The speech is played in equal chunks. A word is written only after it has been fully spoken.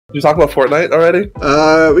You talk about Fortnite already?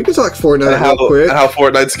 We can talk Fortnite real quick. How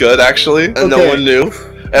Fortnite's good, actually, and no one knew.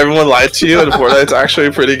 Everyone lied to you, and Fortnite's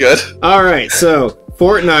actually pretty good. All right, so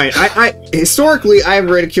Fortnite. I historically I've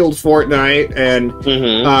ridiculed Fortnite, and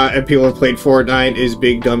people have played Fortnite is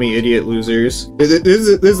big dummy idiot losers. This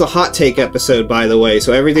is a hot take episode, by the way.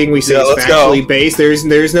 So everything we say is factually based.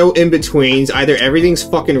 There's no in betweens. Either everything's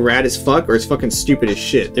fucking rad as fuck, or it's fucking stupid as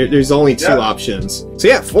shit. There's only two options. So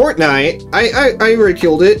yeah, Fortnite. I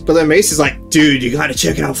ridiculed it, but then Mace is like, dude, you gotta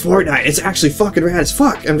check out Fortnite. It's actually fucking rad as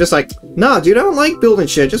fuck. I'm just like, nah, dude, I don't like building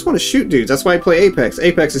shit. I just want to shoot dudes. That's why I play Apex.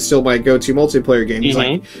 Apex is still my go-to multiplayer game. He's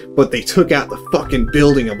like, but they took out the fucking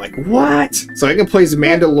building. I'm like, what? So I can play as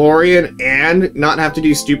Mandalorian and not have to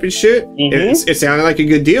do stupid shit? It sounded like a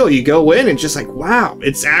good deal. You go in and just like, wow,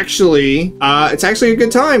 it's actually a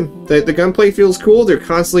good time. The gunplay feels cool. They're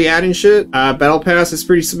constantly adding shit. Battle Pass is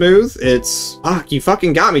pretty smooth. It's, you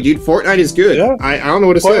fucking got me, dude. Fortnite is good. Yeah. I don't know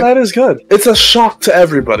what to say. Fortnite is good. It's a shock to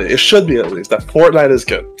everybody. It should be, at least, that Fortnite is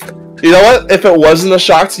good. You know what? If it wasn't a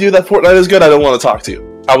shock to you that Fortnite is good, I don't want to talk to you.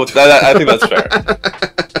 I think that's fair.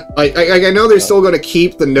 I know they're still going to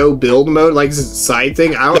keep the no build mode, like, as a side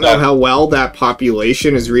thing. I don't know how well that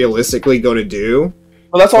population is realistically going to do.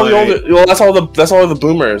 Well, that's all that's all the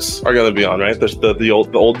boomers are going to be on, right? The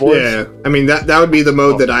old boys. Yeah, I mean that would be the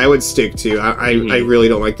mode that I would stick to. I really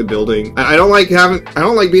don't like the building. I don't like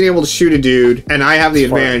being able to shoot a dude and I have the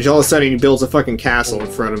advantage. All of a sudden he builds a fucking castle in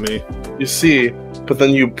front of me. You see, but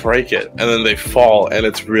then you break it and then they fall and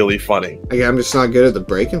it's really funny. I'm just not good at the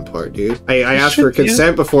breaking part, dude. I asked for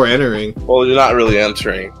consent before entering. Well, you're not really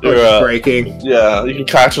entering. You're breaking. Yeah, you can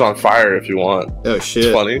catch it on fire if you want. Oh shit!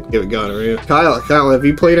 It's funny. Give it gonorrhea. Kyle, have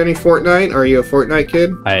you played any Fortnite? Are you a Fortnite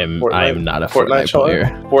kid? I am not a Fortnite player.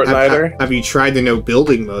 Fortniter. Have you tried the no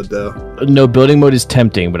building mode though? No building mode is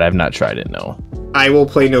tempting, but I've not tried it. No. I will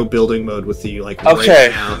play no building mode with you. Like okay.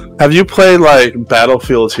 Right now. Have you played like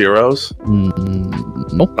Battlefield Heroes?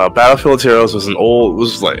 Nope. Battlefield Heroes was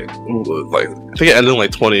like I think it ended in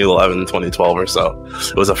like 2011, 2012 or so.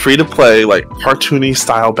 It was a free-to-play, like cartoony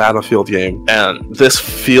style Battlefield game, and this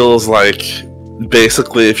feels like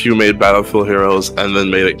basically if you made Battlefield Heroes and then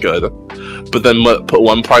made it good, but then put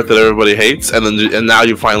one part that everybody hates, and now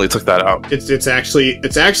you finally took that out. It's actually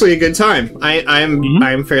a good time.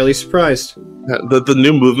 I'm fairly surprised. The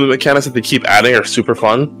new movement mechanics that they keep adding are super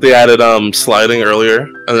fun. They added sliding earlier,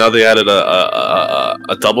 and now they added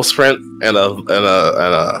a double sprint and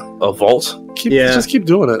a vault. Just keep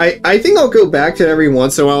doing it. I think I'll go back to it every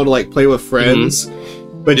once in a while to like play with friends.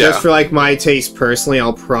 But just for like my taste personally,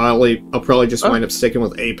 I'll probably just wind up sticking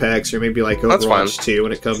with Apex or maybe like Overwatch 2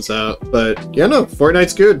 when it comes out. But yeah, no,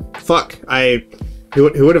 Fortnite's good. Fuck, who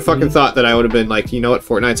would have fucking thought that I would have been like, you know what,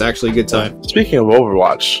 Fortnite's actually a good time. Speaking of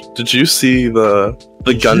Overwatch, did you see the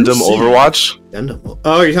Gundam Overwatch? Gundam.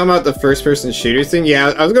 Oh, you're talking about the first-person shooter thing?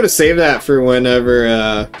 Yeah, I was going to save that for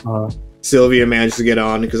whenever Sylvia managed to get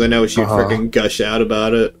on, because I know she'd freaking gush out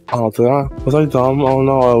about it. Oh, did I? Was I dumb? Oh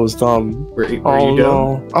no, I was dumb. Were you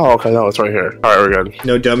dumb? Oh, okay, no, it's right here. Alright, we're good.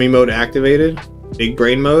 No dummy mode activated? Big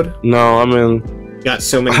brain mode? No, I mean... Got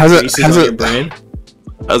so many pieces on your brain?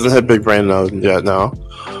 Hasn't hit big brain mode yet, no.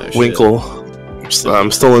 Winkle.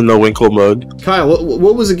 I'm still in no Winkle mode. Kyle,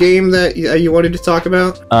 what was a game that you wanted to talk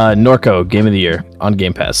about? Norco, Game of the Year on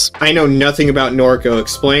Game Pass. I know nothing about Norco.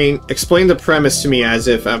 Explain the premise to me as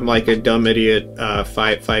if I'm like a dumb idiot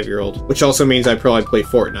five-year-old. Which also means I probably play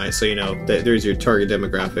Fortnite, so you know, there's your target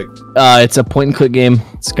demographic. It's a point-and-click game.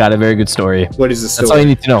 It's got a very good story. What is the story? That's all you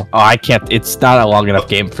need to know. Oh, I can't. It's not a long enough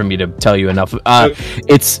game for me to tell you enough.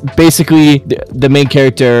 It's basically the main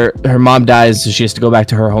character, her mom dies, so she has to go back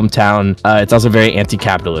to her hometown. It's also very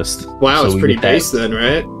anti-capitalist. Wow, so it's pretty based then,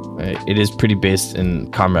 right? It is pretty based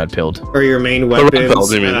in Comrade Pilled. Are your main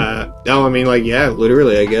weapons? No, I mean, like, yeah,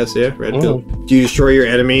 literally, I guess, yeah, red pill. Do you destroy your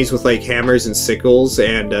enemies with like hammers and sickles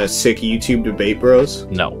and sick YouTube debate bros?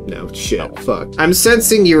 No. No, shit, no. Fuck. I'm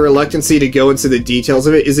sensing your reluctancy to go into the details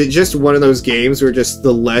of it. Is it just one of those games where just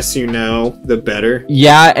the less you know, the better?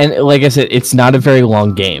 Yeah, and like I said, it's not a very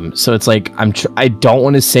long game, so it's like I don't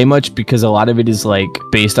want to say much because a lot of it is like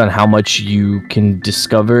based on how much you can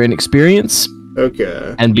discover and experience.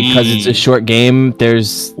 Okay. And because it's a short game,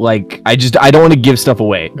 there's like I don't want to give stuff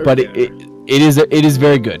away, but it is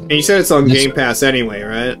very good. And you said it's on Game Pass anyway,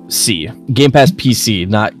 right? Game Pass PC,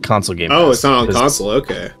 not console Game Pass. Oh, it's not on console.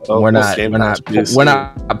 Okay. We're not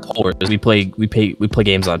poor. We play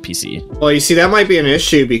games on PC. Well, you see, that might be an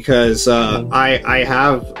issue because I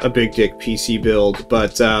have a big dick PC build,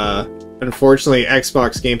 but unfortunately,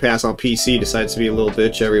 Xbox Game Pass on PC decides to be a little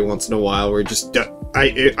bitch every once in a while. Where just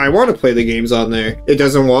I want to play the games on there. It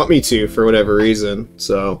doesn't want me to for whatever reason.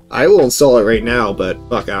 So I will install it right now, but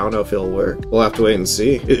fuck, I don't know if it'll work. We'll have to wait and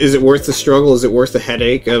see. Is it worth the struggle? Is it worth the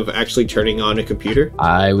headache of actually turning on a computer?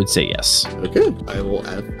 I would say yes. Okay, I will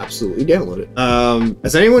absolutely download it.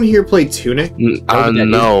 Has anyone here played Tunic?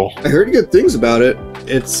 No. I heard good things about it.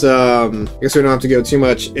 It's I guess we don't have to go too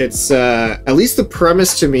much. It's at least the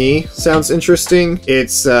premise to me sounds interesting.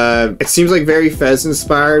 It's it seems like very Fez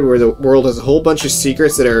inspired, where the world has a whole bunch of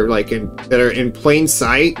secrets that are like in plain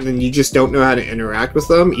sight, and you just don't know how to interact with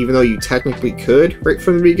them, even though you technically could right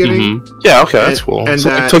from the beginning. Yeah, okay, that's cool. And so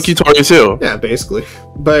like Toki Tori too. Yeah, basically.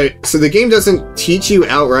 But so the game doesn't teach you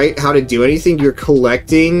outright how to do anything. You're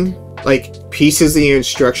collecting like pieces of the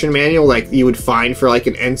instruction manual like you would find for like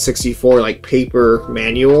an N64 like paper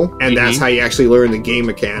manual, and that's how you actually learn the game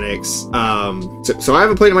mechanics. So I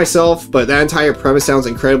haven't played it myself, but that entire premise sounds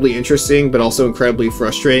incredibly interesting, but also incredibly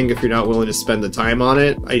frustrating if you're not willing to spend the time on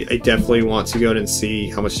it. I definitely want to go in and see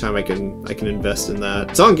how much time I can invest in that.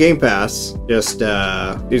 It's on Game Pass. Just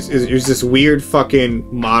there's this weird fucking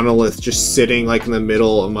monolith just sitting like in the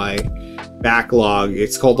middle of my backlog.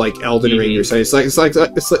 It's called like Elden Ring or something. It's like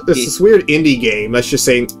this weird indie game that's just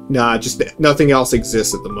saying, nah, just nothing else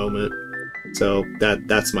exists at the moment. So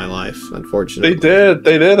that's my life, unfortunately. They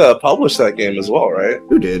did publish that game as well, right?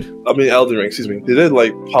 Who did? I mean, Elden Ring, excuse me. They did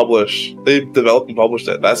like publish. They developed and published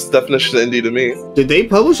it. That's the definition of indie to me. Did they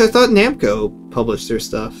publish? I thought Namco published their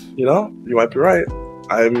stuff. You know, you might be right.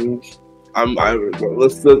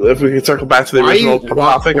 If we can circle back to the original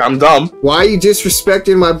topic, I'm dumb. Why are you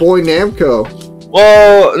disrespecting my boy Namco?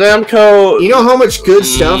 Well, Namco... You know how much good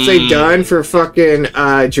stuff they've done for fucking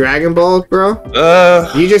Dragon Ball, bro?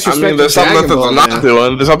 You disrespect I mean, there's something that they're not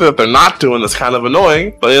doing. There's something that they're not doing that's kind of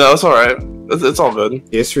annoying. But, you know, it's alright. It's all good.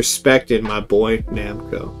 Disrespecting my boy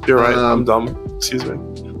Namco. You're right. I'm dumb. Excuse me.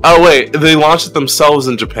 Oh, wait. They launched it themselves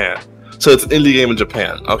in Japan. So it's an indie game in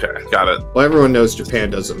Japan. Okay, got it. Well, everyone knows Japan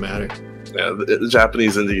doesn't matter. Yeah, the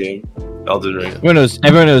Japanese indie game, Elden Ring.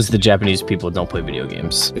 Everyone knows the Japanese people don't play video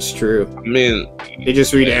games. It's true. I mean, they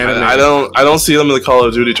just read anime. I don't see them in the Call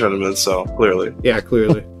of Duty tournaments, so clearly. Yeah,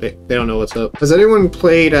 clearly. they don't know what's up. Has anyone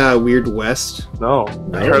played Weird West? No.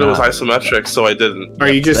 I heard it was isometric, so I didn't. Are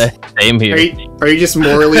you just same here? Are you just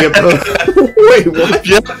morally opposed? Wait, what?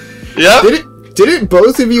 Yeah. Didn't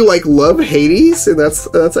both of you like love Hades, and that's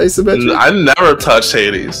isometric? I never touched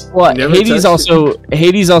Hades. Well, Hades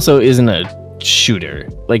also isn't a shooter,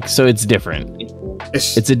 like, so it's different.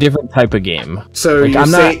 It's a different type of game. So like,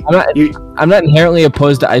 I'm not inherently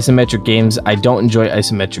opposed to isometric games. I don't enjoy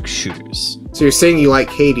isometric shooters. So you're saying you like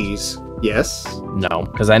Hades? Yes. No,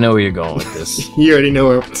 because I know where you're going with this. You already know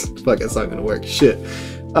where. Fuck, it's not gonna work. Shit.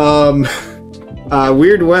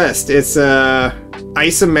 Weird West. It's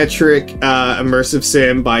isometric immersive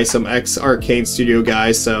sim by some ex-Arcane Studio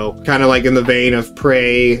guys, so kind of like in the vein of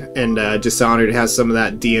Prey and Dishonored. Has some of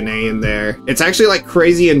that DNA in there. It's actually like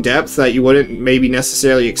crazy in depth that you wouldn't maybe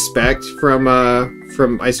necessarily expect from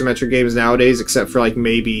isometric games nowadays, except for like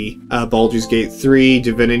maybe Baldur's Gate 3,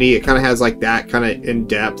 Divinity. It kind of has like that kind of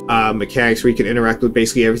in-depth mechanics where you can interact with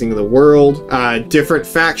basically everything in the world, different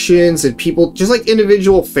factions and people, just like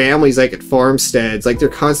individual families like at farmsteads. Like they're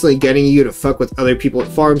constantly getting you to fuck with other people at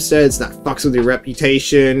farmsteads. That fucks with your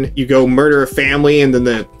reputation. You go murder a family, and then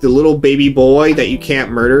the little baby boy that you can't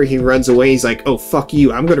murder, he runs away. He's like, oh fuck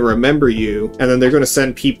you, I'm gonna remember you. And then they're gonna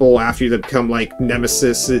send people after you that become like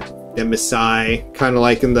nemesis and Mesan, kind of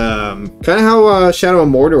like in the kind of how Shadow of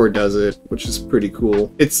Mordor does it, which is pretty cool.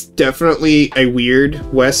 It's definitely a weird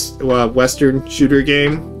western shooter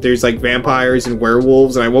game. There's like vampires and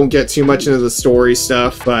werewolves, and I won't get too much into the story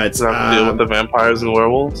stuff, but you have to deal with the vampires and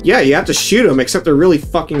werewolves. Yeah, you have to shoot them, except they're really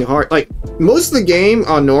fucking hard. Like most of the game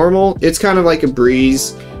on normal, it's kind of like a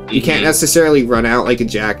breeze. You can't necessarily run out like a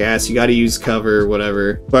jackass. You got to use cover or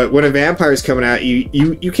whatever. But when a vampire's coming at you,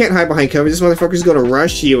 you can't hide behind cover. This motherfucker's going to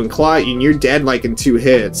rush you and claw at you, and you're dead like in 2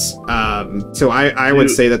 hits. So I would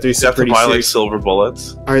say that there's some pretty. You have to buy like silver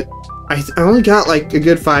bullets. I only got like a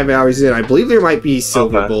good 5 hours in. I believe there might be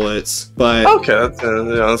silver bullets, but okay,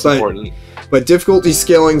 that's important. But difficulty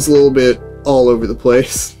scaling's a little bit all over the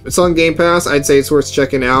place. It's on Game Pass. I'd say it's worth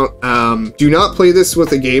checking out. Do not play this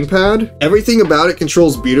with a gamepad. Everything about it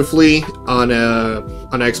controls beautifully on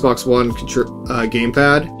Xbox One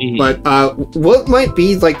gamepad. But what might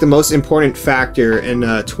be like the most important factor in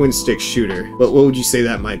a twin stick shooter? What would you say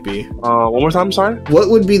that might be? One more time, sorry. What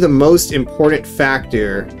would be the most important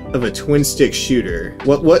factor of a twin stick shooter?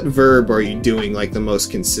 What verb are you doing like the most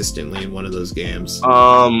consistently in one of those games?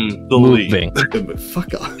 The moving.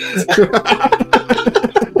 Fuck off.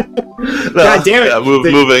 God damn it! Yeah,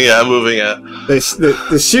 moving it.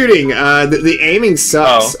 The shooting, the aiming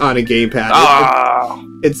sucks on a gamepad.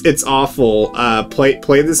 It's awful.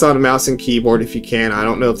 Play this on a mouse and keyboard if you can. I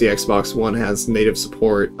don't know if the Xbox One has native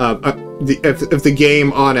support. If the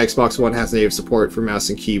game on Xbox One has native support for mouse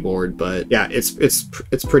and keyboard, but yeah, it's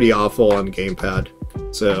pretty awful on gamepad.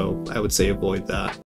 So I would say avoid that.